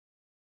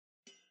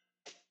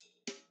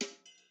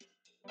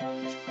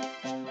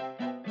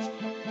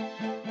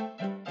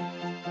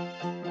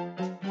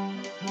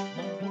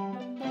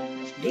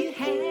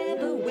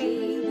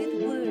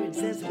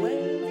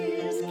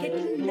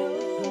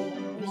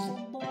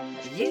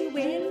He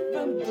went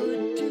from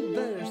good to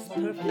verse,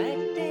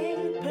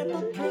 perfected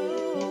purple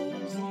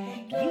prose.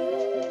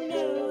 You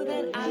know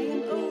that I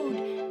am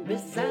owed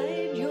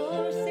beside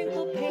your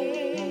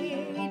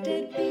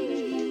syncopated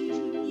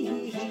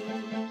beat.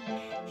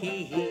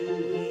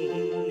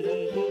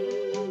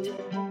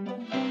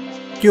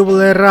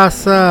 Cubole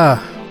Raza,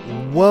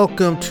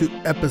 welcome to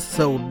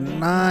episode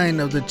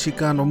 9 of the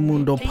Chicano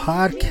Mundo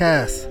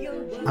podcast.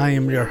 I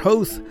am your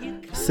host,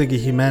 Siggy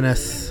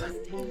Jimenez.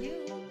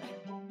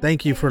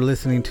 Thank you for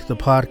listening to the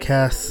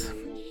podcast.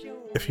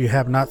 If you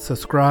have not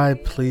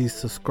subscribed, please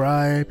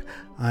subscribe.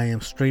 I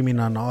am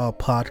streaming on all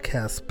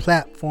podcast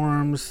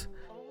platforms.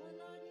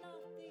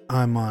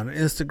 I'm on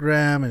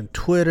Instagram and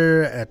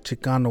Twitter at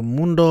Chicano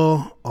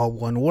Mundo, all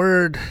one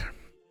word.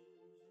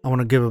 I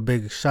want to give a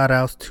big shout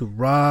out to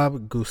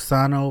Rob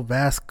Gusano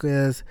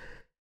Vasquez.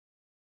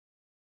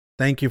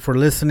 Thank you for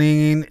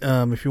listening.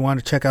 If you want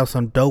to check out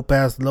some dope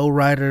ass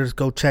lowriders,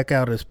 go check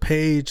out his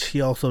page.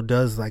 He also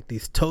does like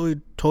these toy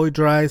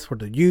drives for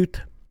the youth.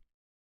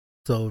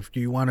 So if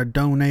you want to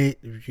donate,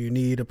 if you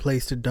need a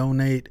place to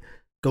donate,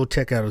 go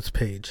check out his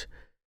page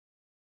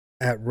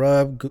at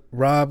Rob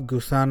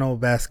Gusano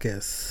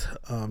Vasquez.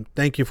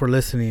 Thank you for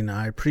listening.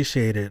 I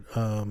appreciate it.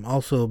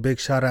 Also, a big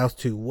shout out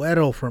to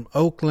Weddle from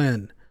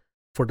Oakland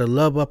for the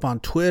love up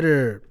on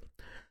Twitter.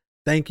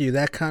 Thank you.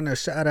 That kind of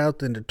shout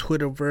out in the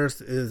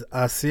Twitterverse is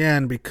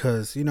ASEAN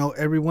because, you know,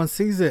 everyone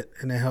sees it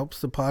and it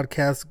helps the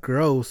podcast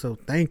grow. So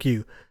thank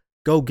you.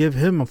 Go give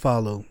him a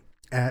follow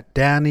at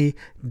Danny,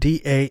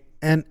 DANNYZ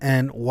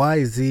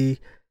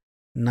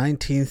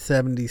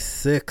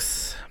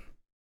 1976.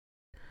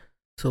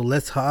 So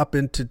let's hop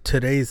into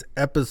today's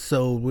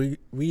episode.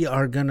 We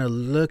are going to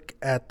look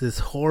at this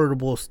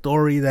horrible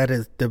story that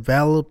is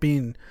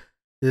developing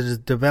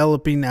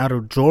out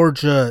of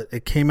Georgia.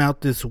 It came out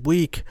this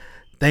week.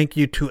 Thank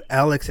you to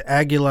Alex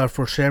Aguilar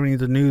for sharing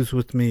the news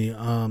with me.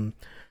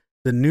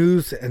 The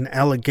news and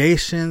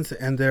allegations,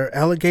 and they're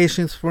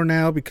allegations for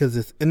now because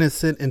it's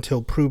innocent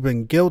until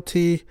proven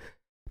guilty.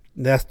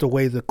 That's the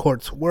way the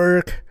courts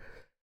work.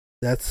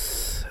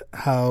 That's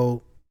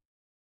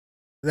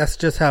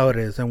just how it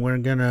is, and we're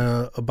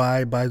gonna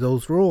abide by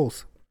those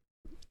rules.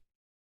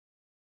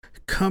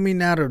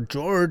 Coming out of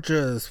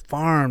Georgia's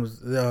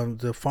farms,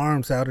 the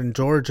farms out in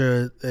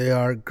Georgia, they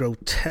are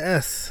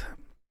grotesque.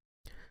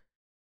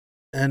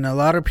 And a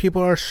lot of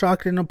people are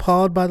shocked and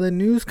appalled by the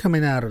news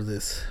coming out of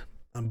this.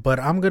 But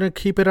I'm going to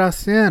keep it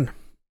ASEAN.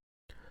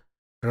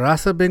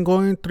 Raza been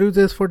going through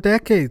this for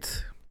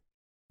decades.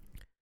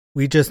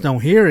 We just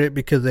don't hear it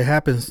because it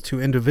happens to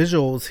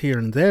individuals here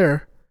and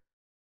there.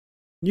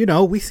 You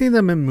know, we see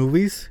them in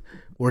movies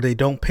where they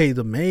don't pay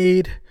the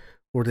maid,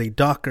 or they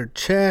dock her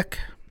check.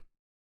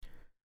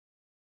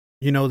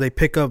 You know, they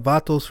pick up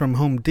vatos from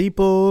Home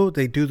Depot,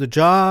 they do the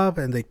job,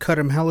 and they cut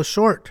them hella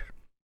short.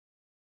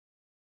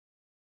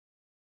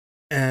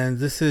 And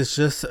this is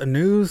just a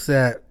news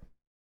that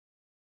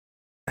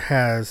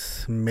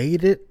has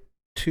made it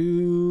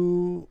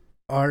to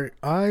our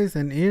eyes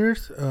and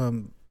ears.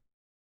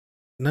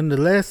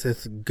 Nonetheless,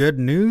 it's good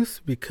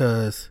news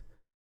because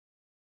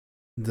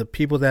the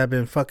people that have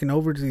been fucking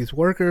over these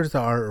workers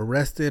are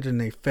arrested in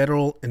a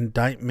federal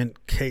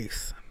indictment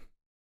case.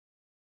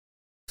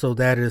 So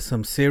that is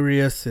some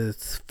serious,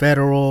 it's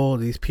federal.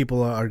 These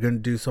people are going to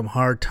do some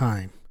hard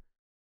time.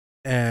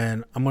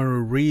 And I'm going to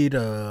read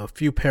a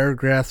few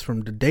paragraphs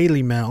from the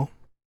Daily Mail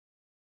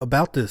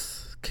about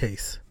this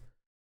case.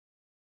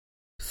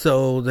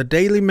 So the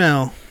Daily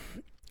Mail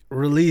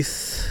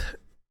released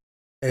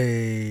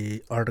an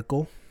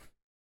article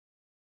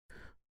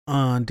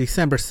on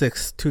December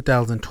 6,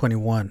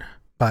 2021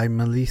 by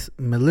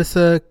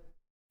Melissa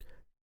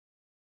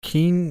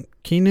Keenan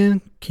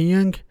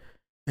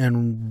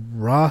and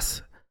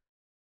Ross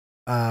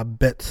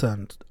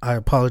Betson. I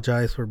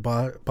apologize for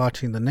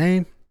botching the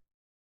name,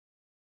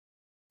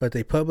 but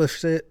they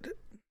published it.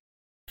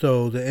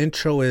 So the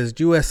intro is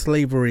U.S.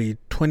 slavery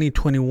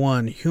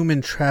 2021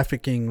 human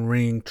trafficking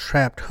ring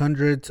trapped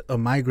hundreds of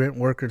migrant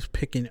workers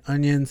picking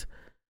onions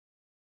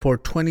for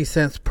 20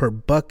 cents per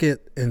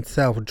bucket in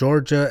South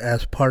Georgia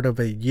as part of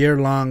a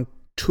year-long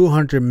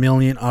 $200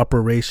 million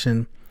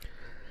operation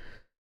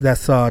that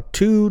saw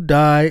 2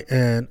 die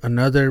and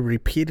another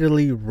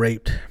repeatedly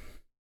raped.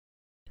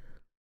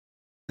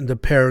 And the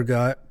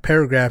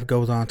paragraph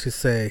goes on to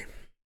say,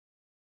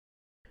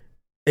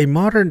 a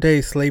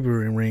modern-day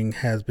slavery ring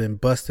has been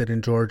busted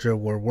in Georgia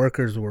where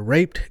workers were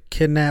raped,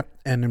 kidnapped,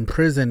 and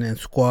imprisoned in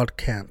squad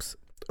camps.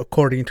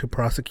 According to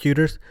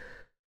prosecutors,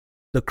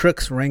 the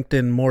crooks ranked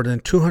in more than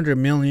 $200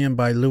 million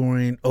by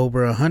luring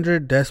over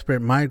 100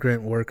 desperate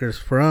migrant workers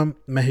from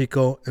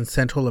Mexico and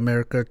Central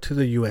America to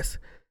the U.S.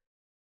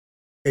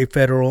 A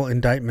federal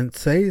indictment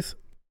says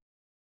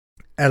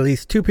at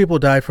least 2 people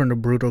died from the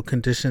brutal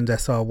conditions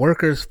that saw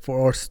workers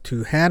forced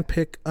to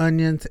handpick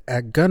onions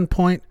at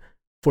gunpoint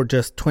for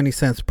just 20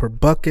 cents per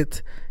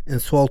bucket in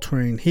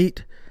sweltering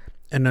heat,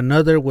 and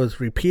another was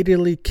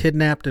repeatedly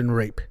kidnapped and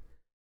raped.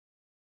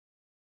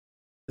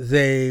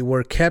 They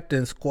were kept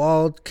in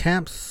squad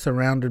camps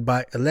surrounded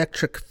by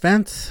electric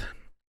fence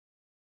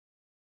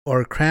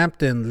or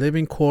cramped in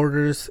living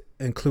quarters,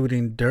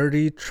 including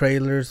dirty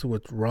trailers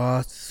with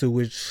raw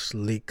sewage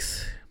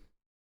leaks.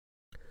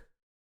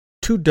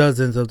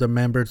 24 of the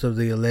members of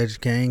the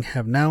alleged gang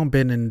have now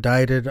been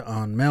indicted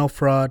on mail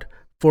fraud,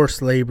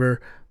 forced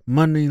labor,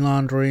 money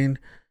laundering,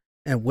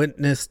 and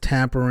witness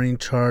tampering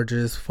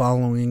charges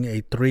following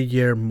a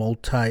 3-year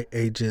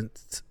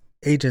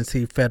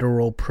multi-agency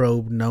federal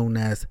probe known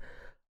as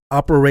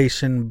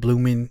Operation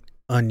Blooming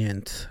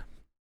Onions.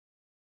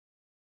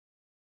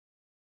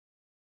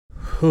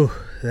 Whew,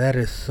 that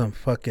is some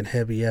fucking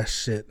heavy ass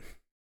shit.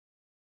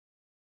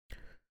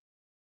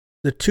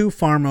 The 2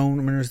 farm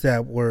owners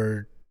that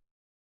were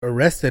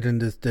arrested in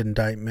this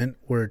indictment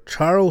were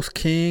Charles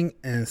King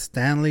and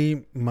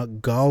Stanley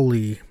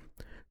McGauley.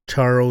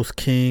 Charles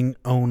King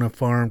owned a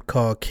farm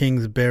called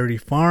Kingsbury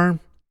Farm,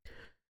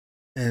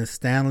 and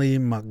Stanley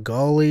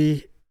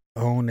McGauley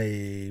owned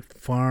a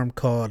farm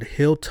called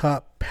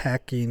Hilltop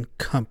Packing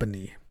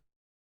Company.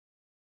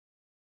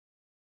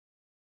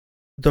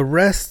 The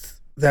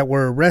rest that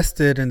were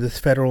arrested in this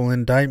federal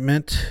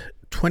indictment,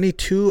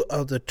 22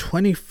 of the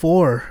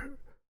 24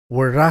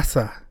 were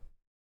Raza.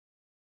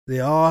 They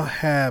all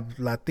have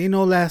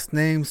Latino last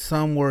names.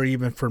 Some were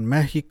even from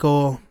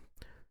Mexico.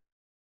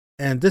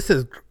 And this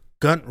is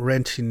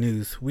gut-wrenching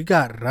news. We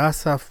got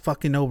Raza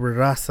fucking over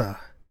Raza.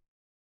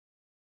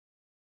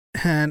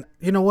 And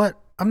you know what?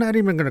 I'm not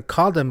even going to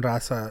call them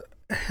Raza.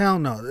 Hell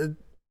no.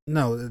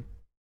 No.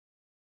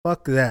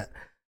 Fuck that.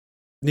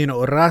 You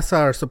know, Raza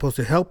are supposed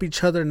to help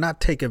each other,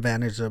 not take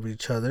advantage of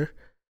each other.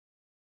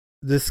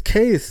 This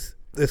case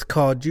is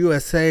called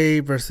USA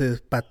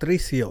versus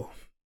Patricio.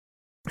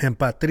 And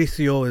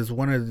Patricio is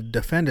one of the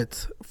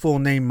defendants. Full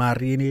name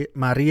Maria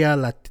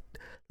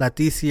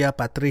Leticia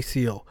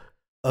Patricio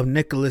of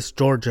Nicholas,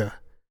 Georgia.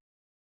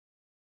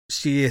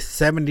 She is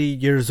 70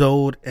 years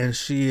old and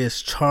she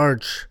is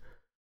charged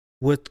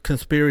with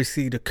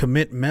conspiracy to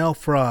commit mail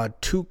fraud,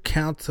 2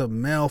 counts of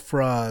mail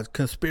fraud,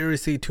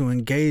 conspiracy to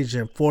engage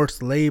in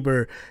forced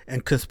labor,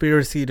 and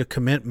conspiracy to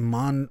commit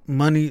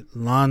money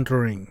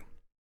laundering.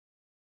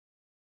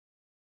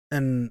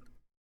 And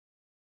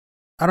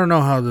I don't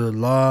know how the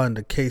law and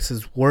the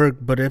cases work,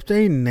 but if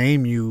they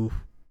name you,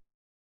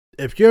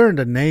 if you're in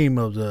the name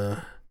of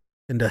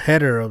in the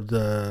header of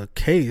the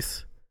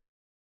case,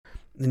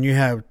 and you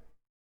have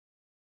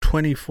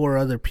 24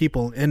 other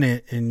people in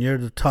it, and you're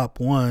the top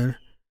one,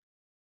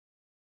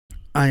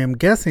 I am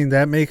guessing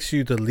that makes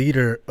you the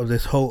leader of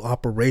this whole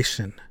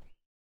operation.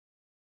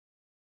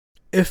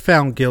 If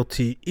found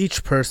guilty,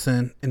 each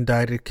person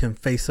indicted can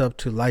face up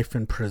to life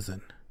in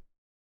prison.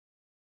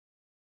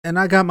 And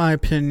I got my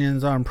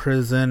opinions on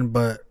prison,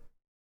 but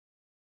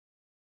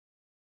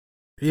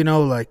you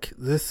know, like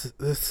this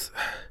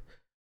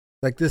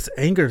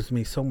angers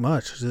me so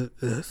much.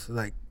 This,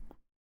 like,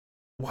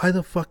 why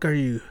the fuck are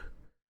you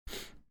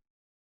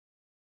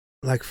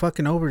like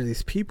fucking over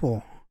these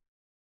people?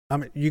 I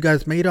mean, you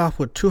guys made off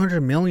with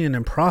 $200 million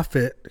in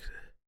profit.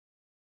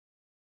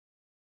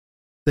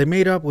 They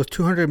made up with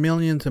 $200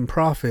 million in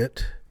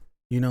profit,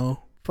 you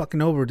know,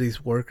 fucking over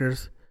these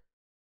workers.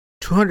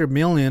 $200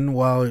 million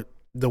while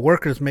the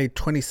workers made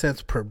 20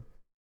 cents per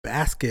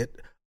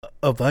basket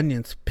of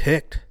onions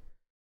picked.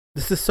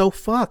 This is so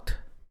fucked.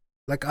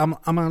 Like, I'm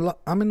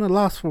in a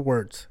loss for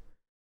words.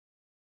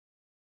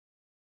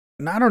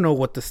 And I don't know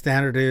what the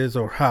standard is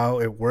or how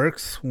it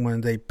works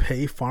when they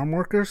pay farm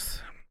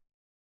workers.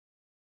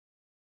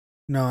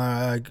 No,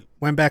 I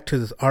went back to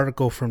this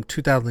article from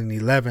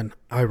 2011,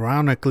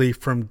 ironically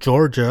from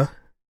Georgia.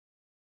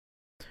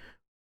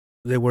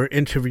 They were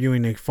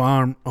interviewing a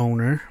farm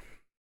owner,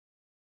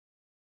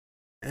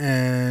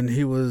 and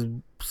he was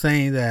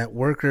saying that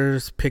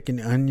workers picking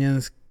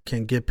onions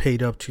can get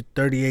paid up to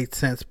 38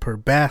 cents per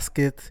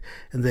basket,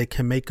 and they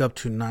can make up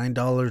to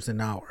 $9 an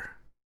hour.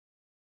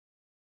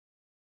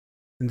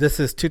 And this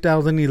is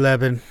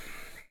 2011,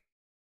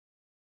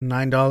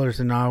 $9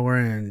 an hour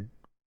in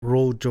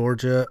rural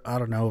Georgia. I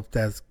don't know if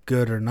that's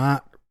good or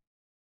not.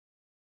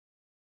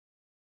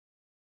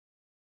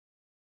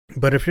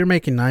 But if you're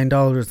making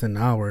 $9 an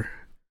hour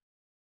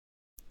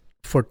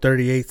for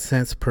 38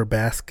 cents per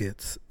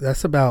baskets,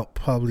 that's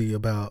probably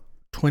about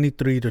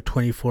 23 to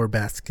 24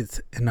 baskets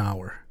an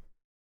hour.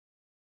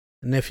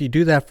 And if you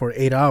do that for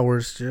 8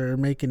 hours, you're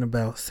making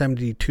about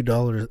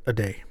 $72 a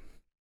day.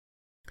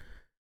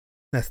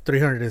 That's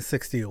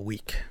 $360 a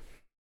week.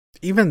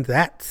 Even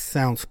that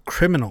sounds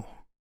criminal.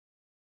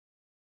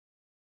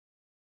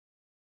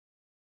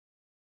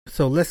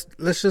 So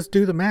let's just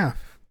do the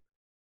math.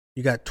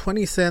 You got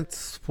 20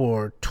 cents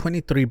for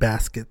 23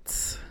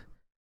 baskets.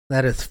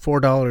 That is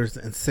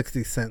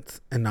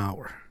 $4.60 an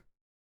hour.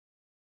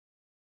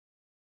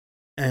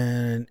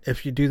 And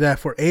if you do that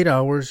for 8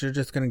 hours, you're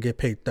just going to get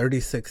paid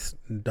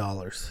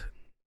 $36.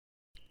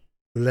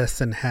 Less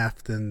than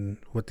half than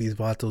what these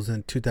vatos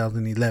in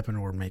 2011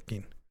 were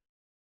making.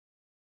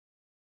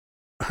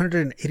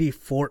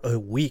 $184 a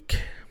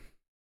week.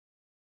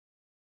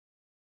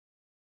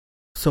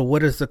 So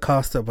what is the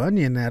cost of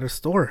onion at a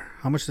store?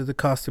 How much does it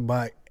cost to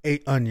buy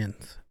 8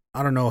 onions?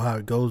 I don't know how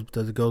it goes.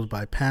 Does it go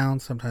by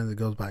pounds? Sometimes it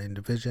goes by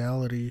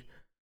individuality.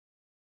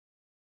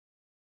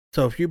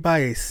 So if you buy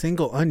a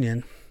single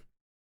onion,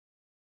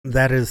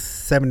 that is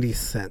 70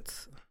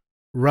 cents,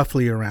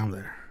 roughly around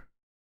there.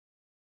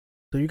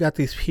 So you got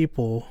these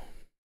people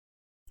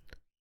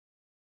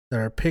that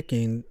are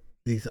picking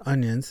these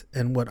onions,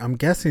 and what I'm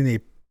guessing a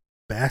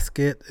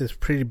basket is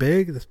pretty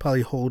big. This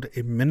probably hold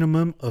a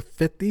minimum of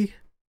 50.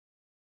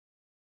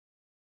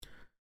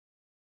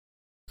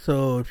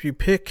 So if you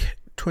pick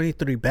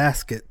 23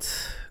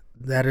 baskets,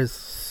 that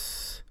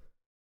is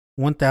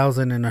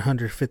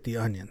 1,150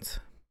 onions.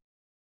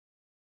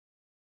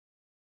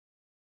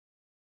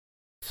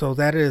 So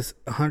that is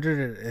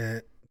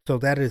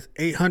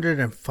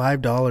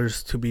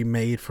 $805 to be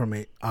made from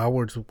an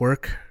hour's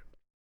work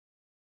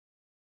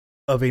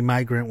of a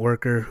migrant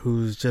worker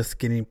who's just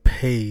getting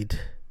paid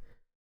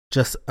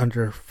just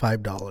under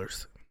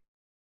 $5.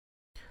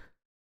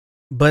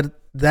 But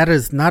that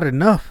is not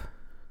enough.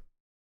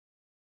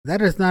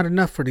 That is not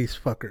enough for these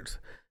fuckers.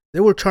 They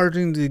were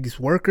charging these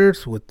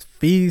workers with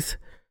fees,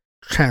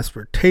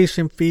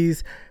 transportation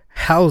fees,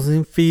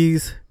 housing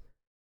fees.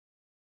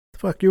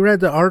 Fuck, you read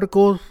the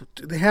article?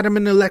 They had them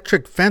in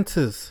electric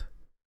fences.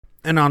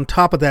 And on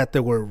top of that, they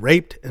were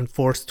raped and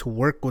forced to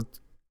work with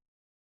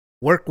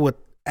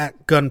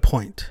at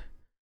gunpoint.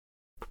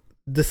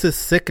 This is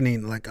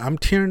sickening. Like, I'm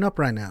tearing up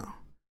right now.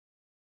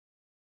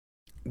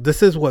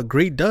 This is what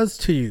greed does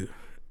to you.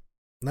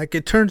 Like,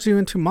 it turns you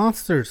into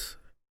monsters.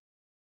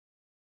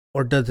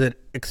 Or does it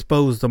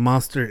expose the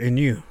monster in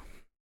you?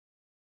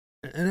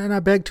 And then I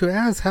beg to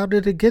ask, how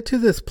did it get to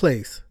this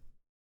place?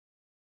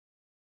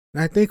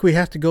 And I think we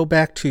have to go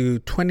back to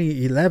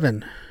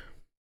 2011.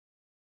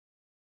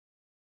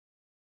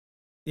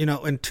 You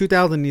know, in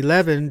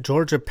 2011,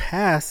 Georgia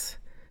passed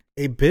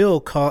a bill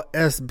called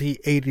SB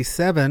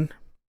 87.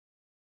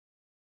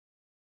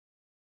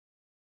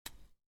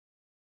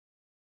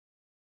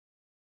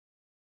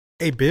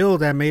 A bill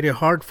that made it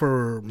hard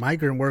for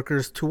migrant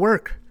workers to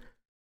work.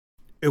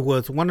 It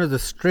was one of the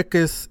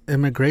strictest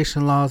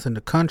immigration laws in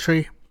the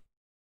country.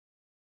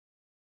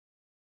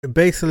 It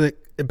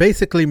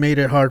basically made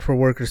it hard for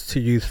workers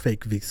to use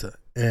fake visa,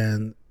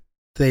 and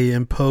they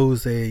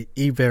imposed a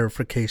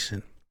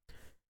e-verification,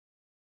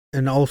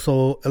 and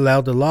also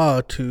allowed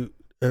law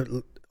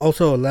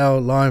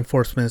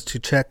enforcement to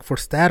check for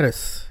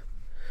status.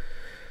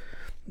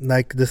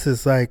 Like, this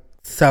is like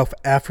South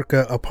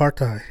Africa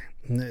apartheid.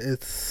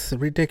 It's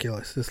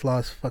ridiculous. This law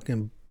is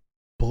fucking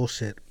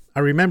bullshit. I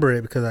remember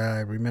it because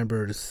I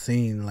remember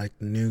seeing like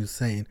the news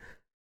saying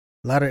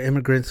a lot of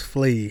immigrants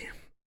flee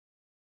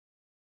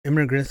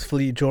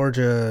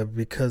Georgia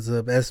because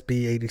of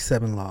SB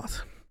 87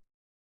 laws.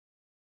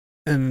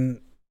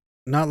 And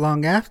not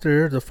long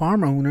after, the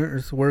farm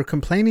owners were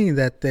complaining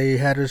that they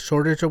had a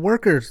shortage of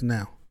workers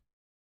now.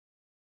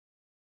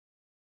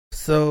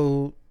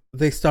 So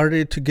they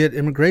started to get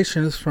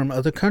immigrations from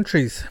other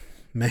countries,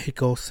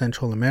 Mexico,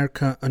 Central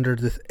America, under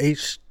this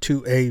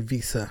H-2A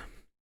visa.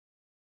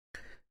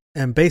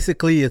 And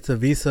basically, it's a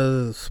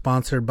visa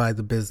sponsored by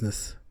the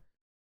business,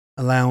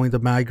 allowing the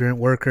migrant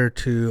worker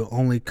to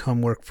only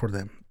come work for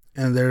them.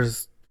 And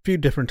there's a few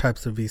different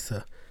types of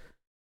visa.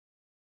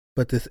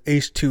 But this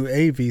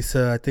H-2A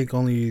visa, I think,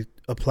 only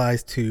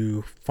applies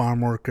to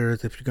farm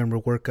workers if you're going to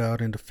work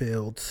out in the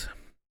fields.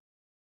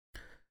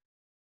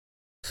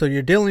 So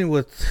you're dealing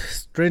with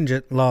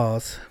stringent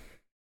laws.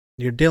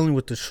 You're dealing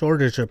with the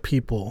shortage of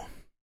people.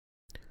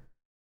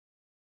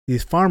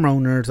 These farm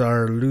owners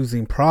are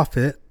losing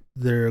profit.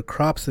 Their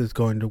crops is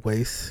going to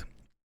waste.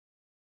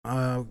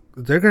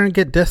 They're going to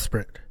get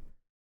desperate.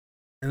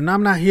 And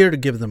I'm not here to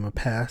give them a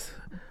pass.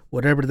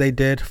 Whatever they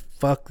did,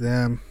 fuck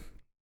them.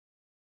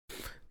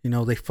 You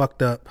know, they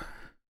fucked up.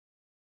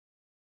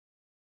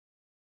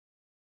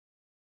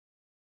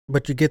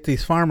 But you get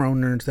these farm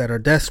owners that are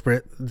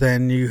desperate.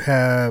 Then you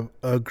have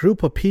a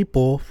group of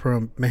people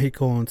from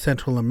Mexico and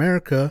Central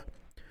America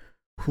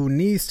who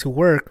needs to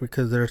work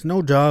because there's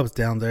no jobs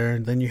down there.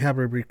 And then you have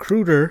a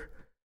recruiter,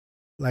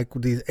 like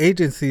these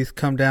agencies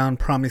come down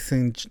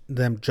promising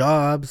them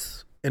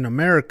jobs in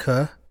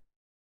America.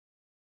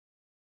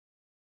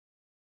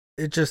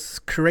 It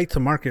just creates a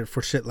market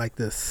for shit like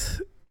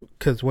this.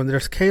 Because when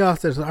there's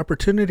chaos, there's an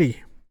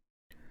opportunity.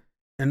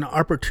 An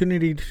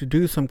opportunity to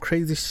do some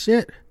crazy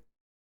shit.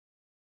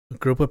 A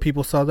group of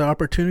people saw the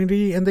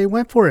opportunity and they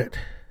went for it.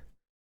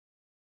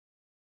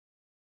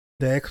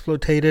 They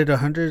exploited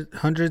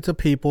hundreds of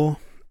people.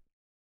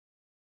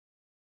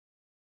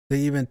 They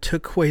even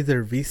took away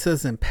their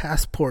visas and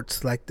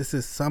passports like this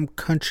is some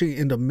country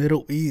in the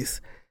Middle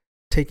East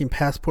taking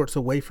passports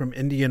away from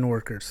Indian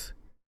workers.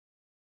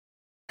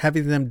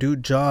 Having them do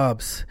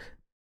jobs,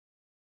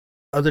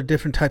 other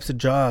different types of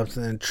jobs,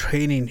 and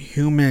training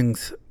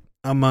humans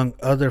among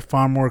other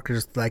farm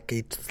workers like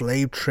a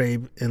slave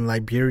trade in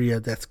Liberia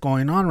that's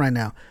going on right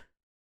now.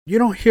 You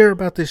don't hear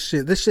about this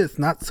shit. This shit's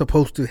not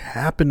supposed to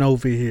happen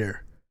over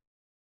here.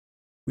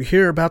 We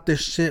hear about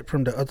this shit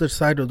from the other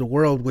side of the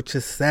world, which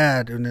is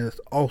sad and is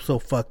also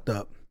fucked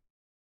up.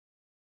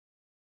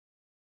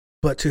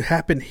 But to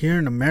happen here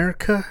in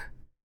America,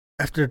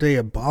 after they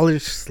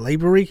abolished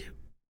slavery,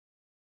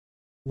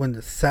 when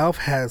the South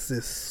has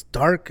this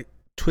stark,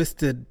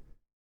 twisted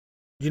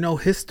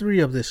history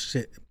of this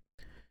shit.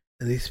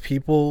 And these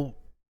people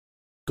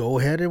go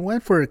ahead and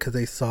went for it because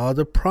they saw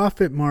the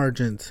profit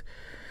margins.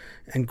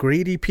 And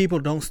greedy people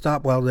don't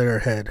stop while they're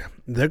ahead.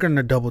 They're going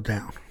to double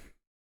down.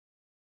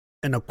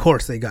 And of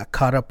course, they got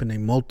caught up in a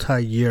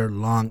multi-year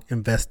long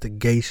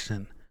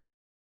investigation.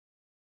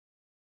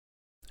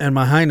 And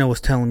Mahina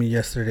was telling me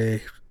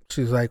yesterday,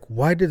 she was like,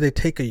 why did they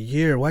take a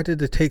year? Why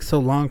did it take so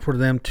long for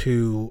them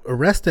to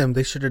arrest them?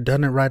 They should have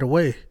done it right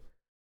away.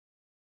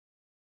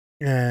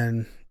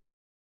 And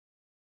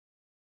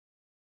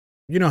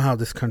you know how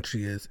this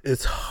country is.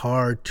 It's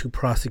hard to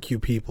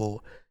prosecute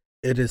people.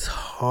 It is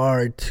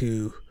hard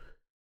to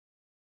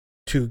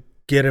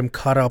get them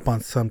caught up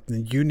on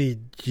something. You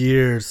need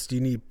years.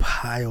 You need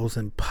piles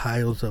and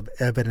piles of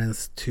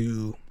evidence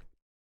to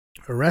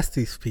arrest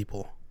these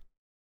people.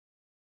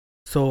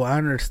 So I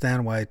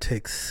understand why it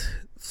takes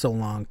so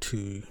long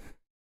to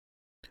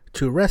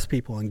arrest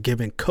people, and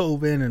given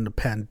COVID and the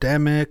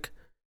pandemic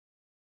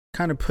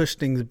kind of push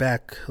things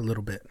back a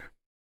little bit.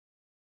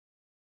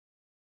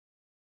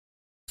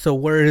 So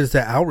where is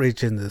the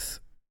outrage in this?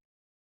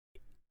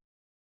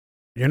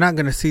 You're not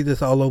going to see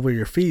this all over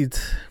your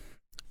feeds.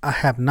 I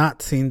have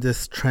not seen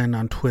this trend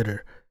on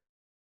Twitter.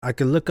 I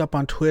could look up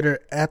on Twitter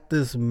at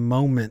this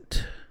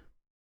moment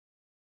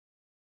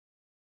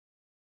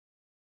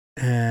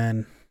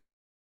and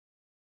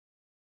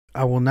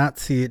I will not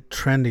see it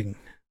trending.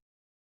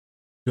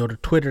 Go to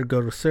Twitter,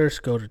 go to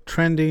search, go to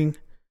trending.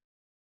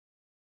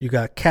 You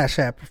got Cash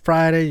App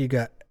Friday, you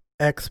got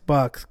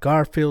Xbox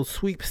Garfield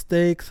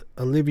sweepstakes,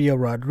 Olivia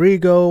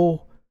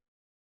Rodrigo,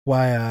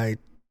 YI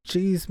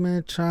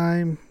Cheeseman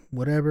Chime,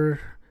 whatever,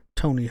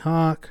 Tony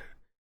Hawk,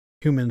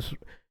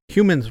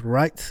 Humans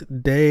Rights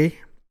Day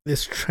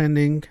is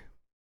trending.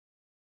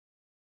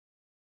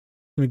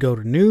 Let me go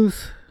to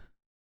news.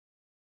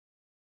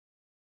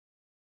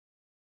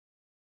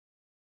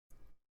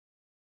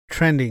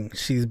 Trending,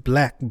 she's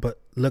black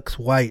but looks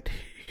white.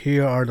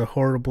 Here are the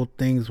horrible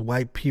things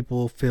white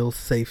people feel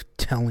safe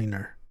telling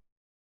her.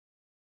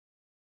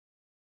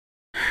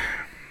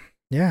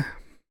 Yeah,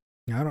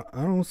 I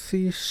don't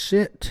see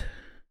shit.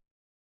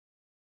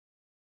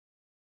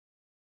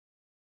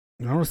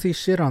 I don't see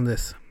shit on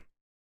this.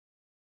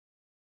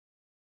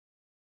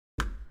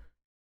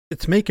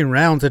 It's making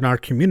rounds in our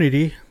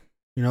community.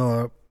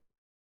 Got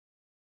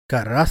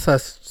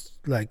Raza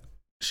like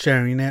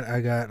sharing it.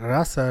 I got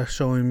Raza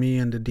showing me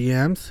in the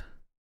DMs.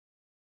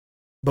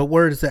 But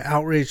where is the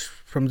outrage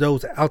from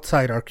those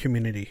outside our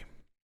community?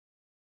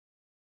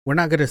 We're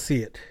not going to see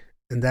it.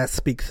 And that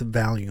speaks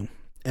volume.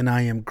 And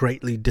I am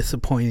greatly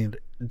disappointed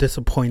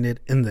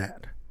in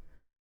that.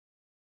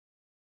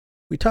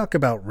 We talk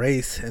about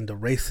race and the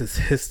racist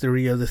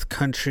history of this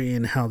country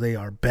and how they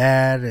are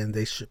bad and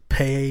they should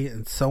pay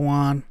and so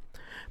on.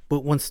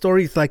 But when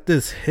stories like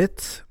this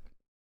hits,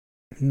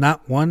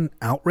 not one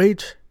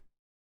outrage.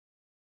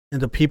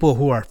 And the people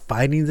who are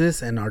fighting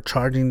this and are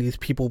charging these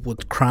people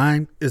with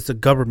crime is the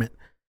government.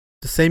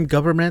 The same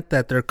government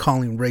that they're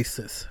calling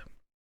racist.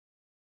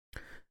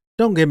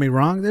 Don't get me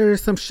wrong, there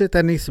is some shit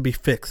that needs to be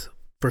fixed,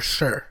 for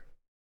sure.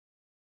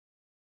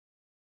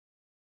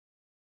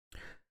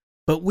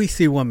 But we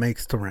see what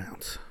makes the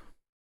rounds.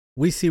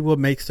 We see what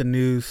makes the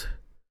news.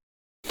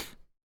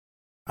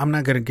 I'm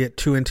not going to get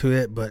too into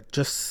it, but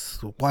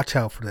just watch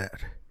out for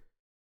that.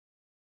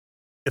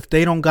 If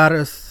they don't got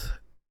us,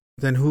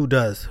 then who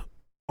does?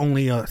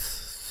 Only us.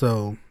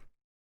 So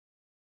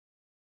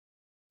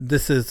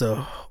this is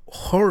a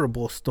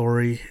horrible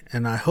story,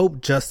 and I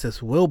hope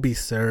justice will be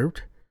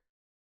served.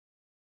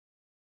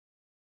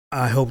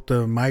 I hope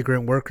the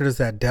migrant workers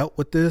that dealt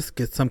with this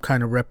get some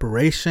kind of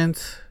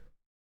reparations.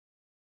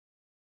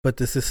 But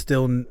this is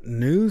still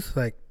news,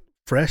 like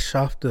fresh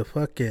off the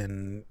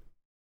fucking,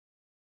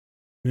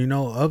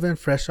 oven,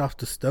 fresh off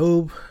the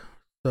stove.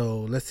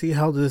 So let's see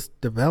how this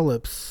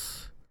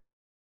develops.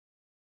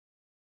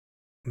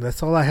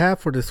 That's all I have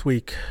for this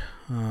week.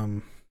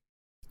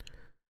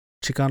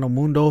 Chicano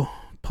Mundo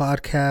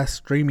podcast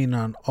streaming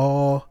on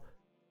all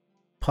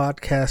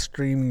podcast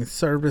streaming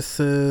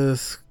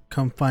services.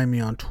 Come find me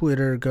on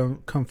Twitter.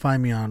 Come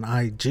find me on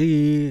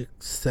IG.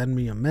 Send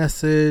me a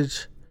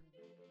message.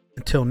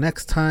 Until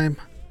next time,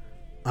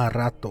 a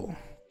rato.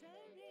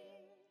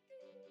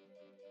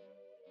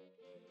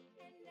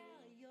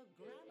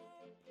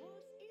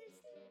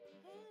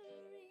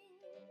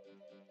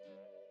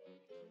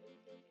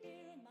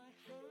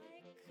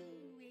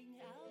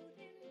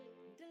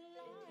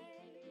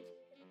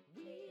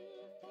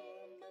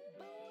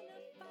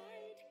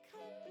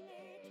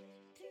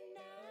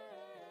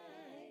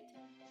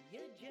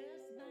 You're just